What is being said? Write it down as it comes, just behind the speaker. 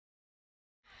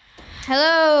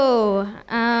Hello.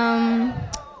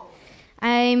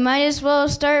 I might as well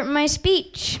start my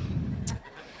speech.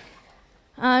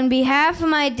 On behalf of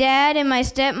my dad and my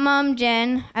stepmom,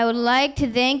 Jen, I would like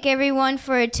to thank everyone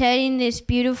for attending this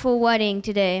beautiful wedding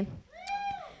today.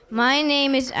 My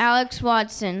name is Alex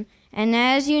Watson, and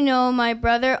as you know, my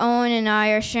brother Owen and I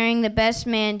are sharing the best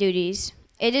man duties.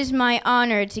 It is my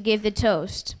honor to give the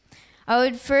toast. I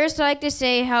would first like to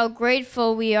say how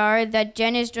grateful we are that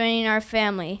Jen is joining our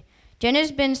family. Jen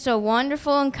has been so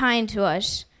wonderful and kind to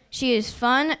us. She is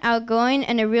fun, outgoing,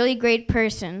 and a really great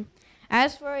person.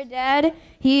 As for our dad,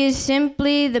 he is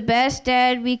simply the best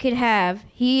dad we could have.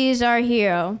 He is our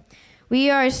hero.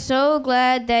 We are so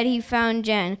glad that he found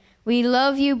Jen. We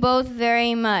love you both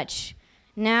very much.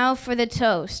 Now for the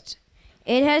toast.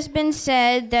 It has been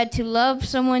said that to love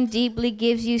someone deeply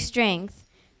gives you strength.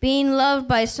 Being loved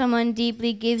by someone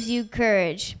deeply gives you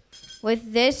courage.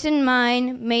 With this in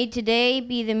mind, may today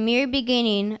be the mere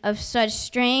beginning of such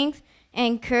strength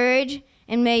and courage,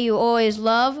 and may you always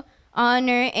love,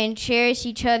 honor, and cherish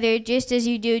each other just as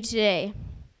you do today.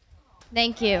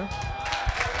 Thank you.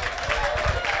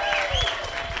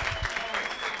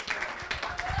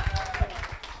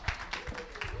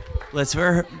 Let's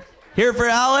hear for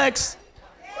Alex.